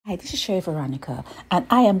Hi, this is Sherry Veronica, and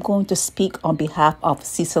I am going to speak on behalf of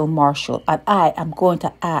Cecil Marshall, and I am going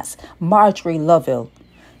to ask Majory Lovell,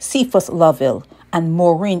 Cephas Lovell, and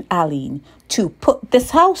Maureen Alleyne to put this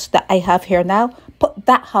house that I have here now, put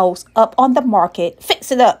that house up on the market,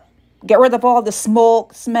 fix it up, get rid of all the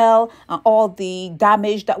smoke, smell, and all the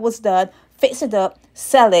damage that was done, fix it up,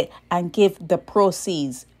 sell it, and give the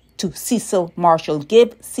proceeds to Cecil Marshall.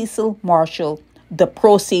 Give Cecil Marshall the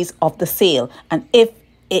proceeds of the sale, and if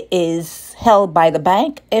it is held by the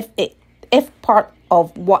bank, if part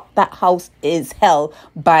of what that house is held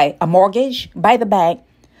by a mortgage by the bank,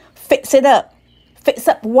 fix it up. Fix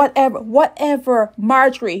up whatever,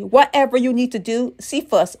 Marjory, whatever you need to do,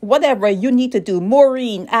 Cephas, whatever you need to do,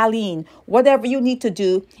 Maureen, Alleyne, whatever you need to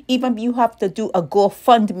do, even if you have to do a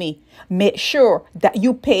GoFundMe, make sure that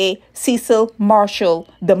you pay Cecil Marshall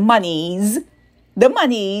the monies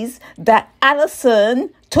that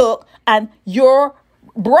Allison took and your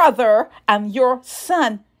brother and your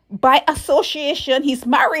son by association. He's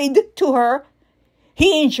married to her.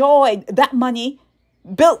 He enjoyed that money,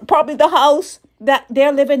 built probably the house that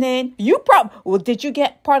they're living in. Did you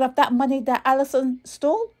get part of that money that Allison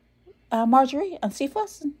stole? Marjory and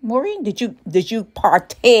Cephas, Maureen, did you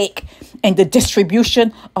partake in the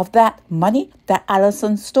distribution of that money that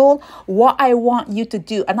Allison stole? What I want you to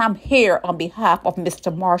do, and I'm here on behalf of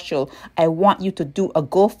Mr. Marshall, I want you to do a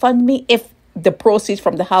GoFundMe. If the proceeds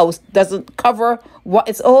from the house doesn't cover what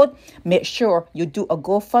is owed, make sure you do a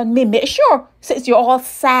GoFundMe. Make sure, since you're all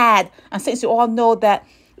sad and since you all know that,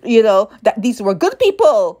 that these were good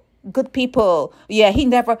people. Yeah,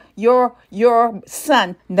 your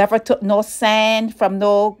son never took no sand from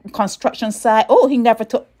no construction site. Oh, he never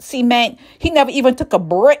took cement. He never even took a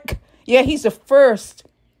brick. Yeah, he's the first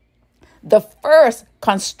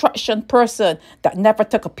construction person that never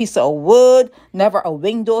took a piece of wood, never a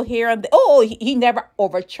window here and there. Oh, he never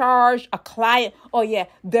overcharged a client. Oh yeah,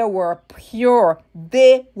 they were pure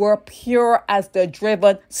as the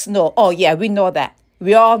driven snow. Oh yeah, we know that.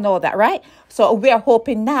 We all know that, right? So we are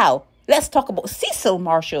hoping now. Let's talk about Cecil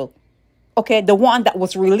Marshall. Okay, the one that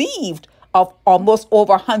was relieved of almost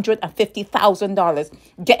over $150,000.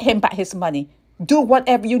 Get him back his money. Do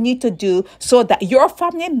whatever you need to do so that your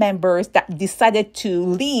family members that decided to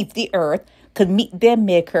leave the earth can meet their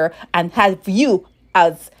maker and have you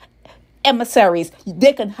as emissaries.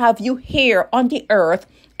 They can have you here on the earth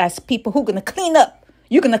as people who are going to clean up.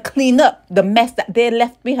 You're going to clean up the mess that they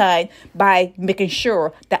left behind by making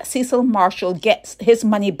sure that Cecil Marshall gets his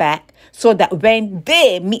money back so that when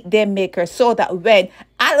they meet their maker, so that when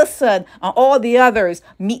Allison and all the others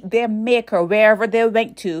meet their maker wherever they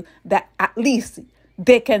went to, that at least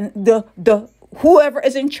they can, whoever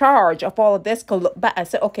is in charge of all of this can look back and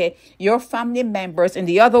say, okay, your family members in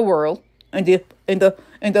the other world, in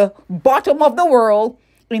the bottom of the world,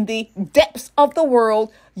 in the depths of the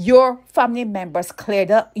world, your family members cleared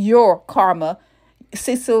up your karma.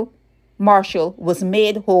 Cecil Marshall was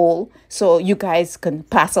made whole, so you guys can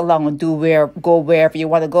pass along and go wherever you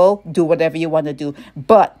want to go, do whatever you want to do.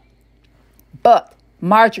 But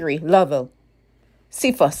Majory Lovell,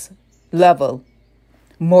 Cephas Lovell,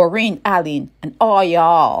 Maureen Alleyne, and all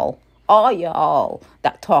y'all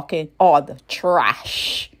that talking all the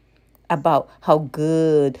trash about how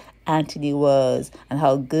good Anthony was and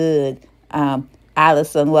how good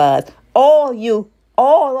Allison was.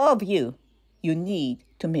 All of you need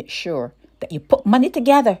to make sure that you put money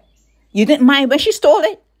together. You didn't mind when she stole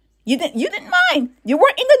it. You didn't mind. You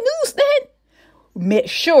weren't in the news then. Make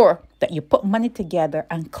sure that you put money together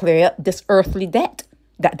and clear up this earthly debt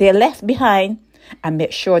that they left behind, and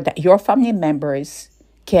make sure that your family members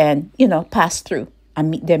can, pass through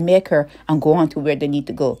and meet their maker and go on to where they need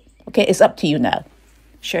to go. Okay, it's up to you now.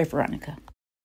 Sherry Veronica.